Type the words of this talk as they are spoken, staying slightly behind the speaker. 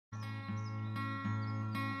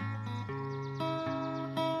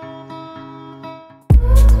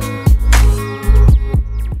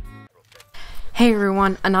Hey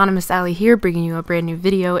everyone, Anonymous Ally here, bringing you a brand new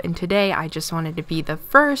video, and today I just wanted to be the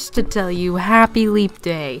first to tell you Happy Leap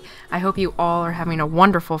Day. I hope you all are having a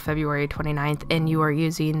wonderful February 29th and you are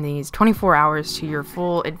using these 24 hours to your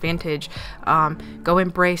full advantage. Go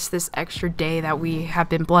embrace this extra day that we have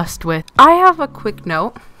been blessed with. I have a quick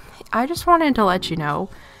note. I just wanted to let you know,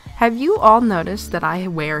 have you all noticed that I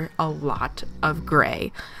wear a lot of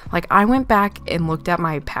gray? Like, I went back and looked at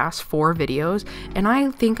my past 4 videos, and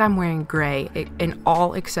I think I'm wearing gray in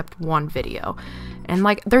all except one video. And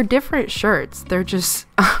like, they're different shirts. They're just,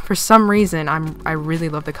 for some reason, I really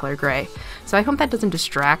love the color gray. So I hope that doesn't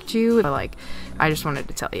distract you, but like, I just wanted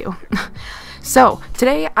to tell you. So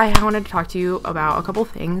today I wanted to talk to you about a couple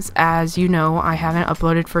things. As you know, I haven't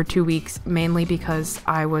uploaded for 2 weeks, mainly because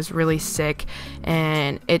I was really sick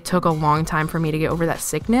and it took a long time for me to get over that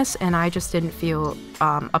sickness, and I just didn't feel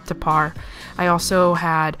up to par. I also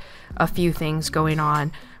had a few things going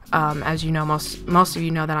on. As you know, most of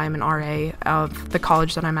you know that I'm an RA of the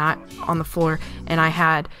college that I'm at on the floor, and I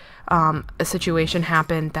had a situation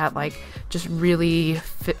happened that like just really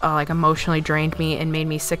like emotionally drained me and made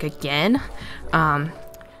me sick again.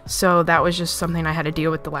 So that was just something I had to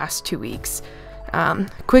deal with the last 2 weeks.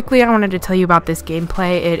 Quickly, I wanted to tell you about this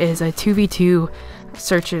gameplay. It is a 2v2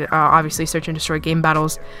 obviously search and destroy game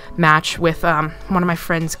battles match with one of my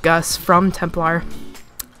friends, Gus from Templar.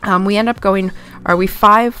 We end up going, or we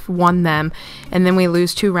 5-1 them, and then we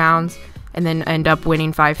lose 2 rounds, and then end up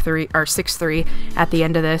winning 5-3 or 6-3 at the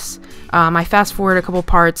end of this. I fast forward a couple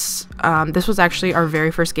parts. This was actually our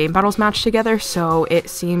very first game battles match together, so it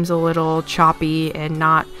seems a little choppy and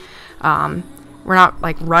not, we're not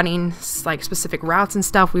like running like specific routes and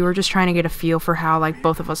stuff. We were just trying to get a feel for how like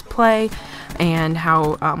both of us play and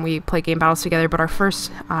how we play game battles together. But our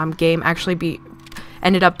first game actually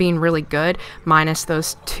ended up being really good, minus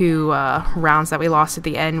those 2 rounds that we lost at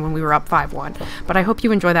the end when we were up 5-1. But I hope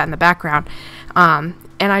you enjoy that in the background. And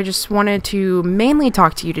I just wanted to mainly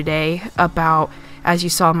talk to you today about, as you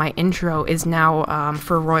saw, my intro is now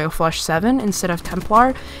for RoyalFlush 7 instead of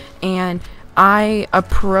Templar. And I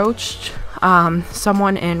approached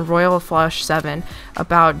someone in RoyalFlush 7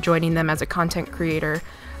 about joining them as a content creator.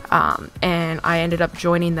 And I ended up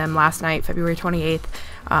joining them last night, February 28th.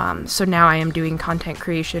 So now I am doing content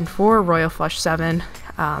creation for RoyalFlush 7,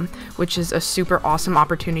 which is a super awesome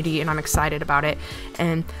opportunity, and I'm excited about it.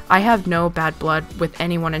 And I have no bad blood with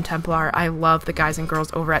anyone in Templar. I love the guys and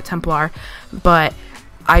girls over at Templar, but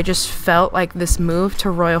I just felt like this move to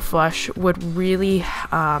RoyalFlush would really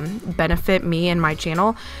benefit me and my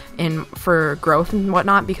channel and for growth and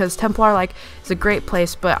whatnot, because Templar like is a great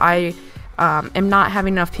place, but I am not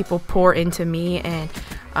having enough people pour into me and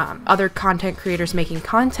other content creators making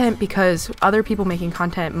content, because other people making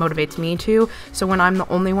content motivates me too. So when I'm the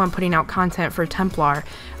only one putting out content for Templar,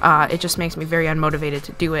 it just makes me very unmotivated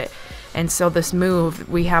to do it. And so this move,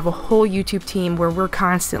 we have a whole YouTube team where we're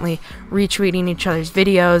constantly retweeting each other's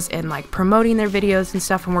videos and like promoting their videos and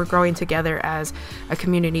stuff, and we're growing together as a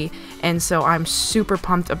community. And so I'm super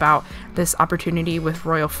pumped about this opportunity with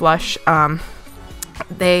RoyalFlush.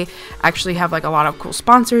 They actually have like a lot of cool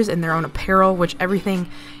sponsors and their own apparel, which everything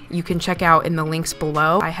you can check out in the links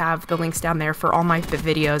below. I have the links down there for all my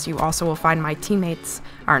videos. You also will find my teammates,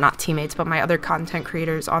 or not teammates, but my other content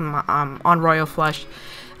creators on my, on RoyalFlush,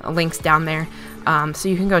 links down there. So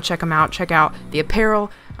you can go check them out. Check out the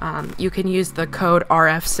apparel. You can use the code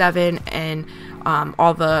RF7 and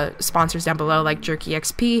all the sponsors down below, like Jerky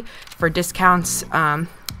XP, for discounts.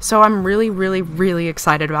 So I'm really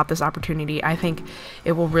excited about this opportunity. I think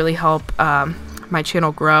it will really help my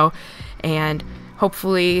channel grow, and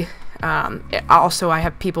hopefully also I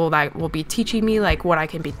have people that will be teaching me like what I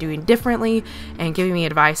can be doing differently and giving me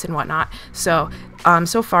advice and whatnot. So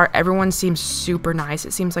so far everyone seems super nice.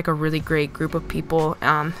 It seems like a really great group of people,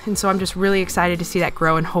 and so I'm just really excited to see that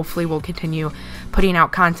grow, and hopefully we'll continue putting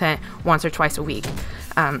out content once or twice a week.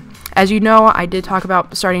 As you know, I did talk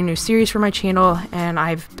about starting a new series for my channel, and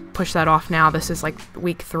I've pushed that off now. This is like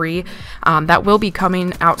week 3. That will be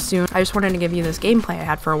coming out soon. I just wanted to give you this gameplay I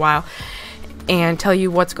had for a while and tell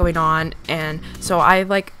you what's going on. And so I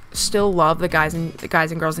like still love the guys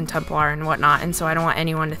and girls in Templar and whatnot, and so I don't want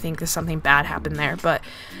anyone to think that something bad happened there. But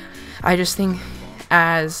I just think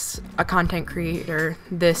as a content creator,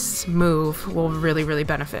 this move will really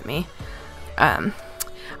benefit me.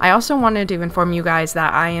 I also wanted to inform you guys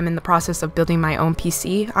that I am in the process of building my own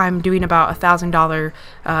PC. I'm doing about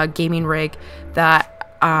 $1,000 gaming rig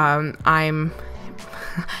that I'm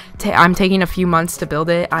taking a few months to build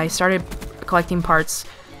it. I started collecting parts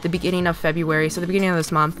the beginning of February, so the beginning of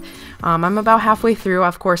this month. I'm about halfway through.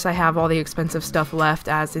 Of course, I have all the expensive stuff left,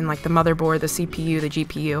 as in like the motherboard, the CPU, the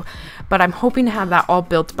GPU, but I'm hoping to have that all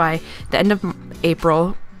built by the end of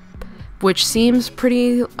April, which seems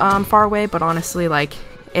pretty far away, but honestly, like,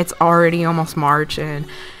 it's already almost March, and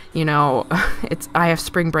you know, I have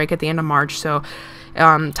spring break at the end of March, so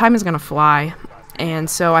time is gonna fly. And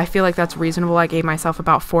so I feel like that's reasonable. I gave myself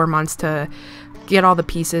about 4 months to get all the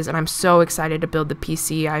pieces, and I'm so excited to build the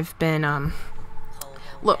PC. I've been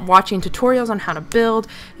watching tutorials on how to build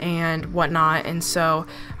and whatnot, and so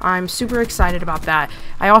I'm super excited about that.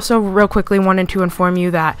 I also real quickly wanted to inform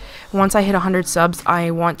you that once I hit 100 subs,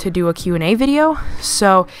 I want to do a Q&A video,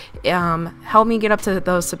 so help me get up to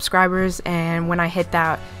those subscribers, and when I hit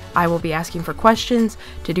that, I will be asking for questions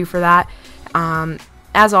to do for that.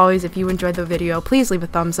 As always, if you enjoyed the video, please leave a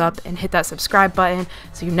thumbs up and hit that subscribe button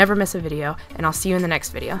so you never miss a video, and I'll see you in the next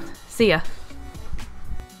video. See ya!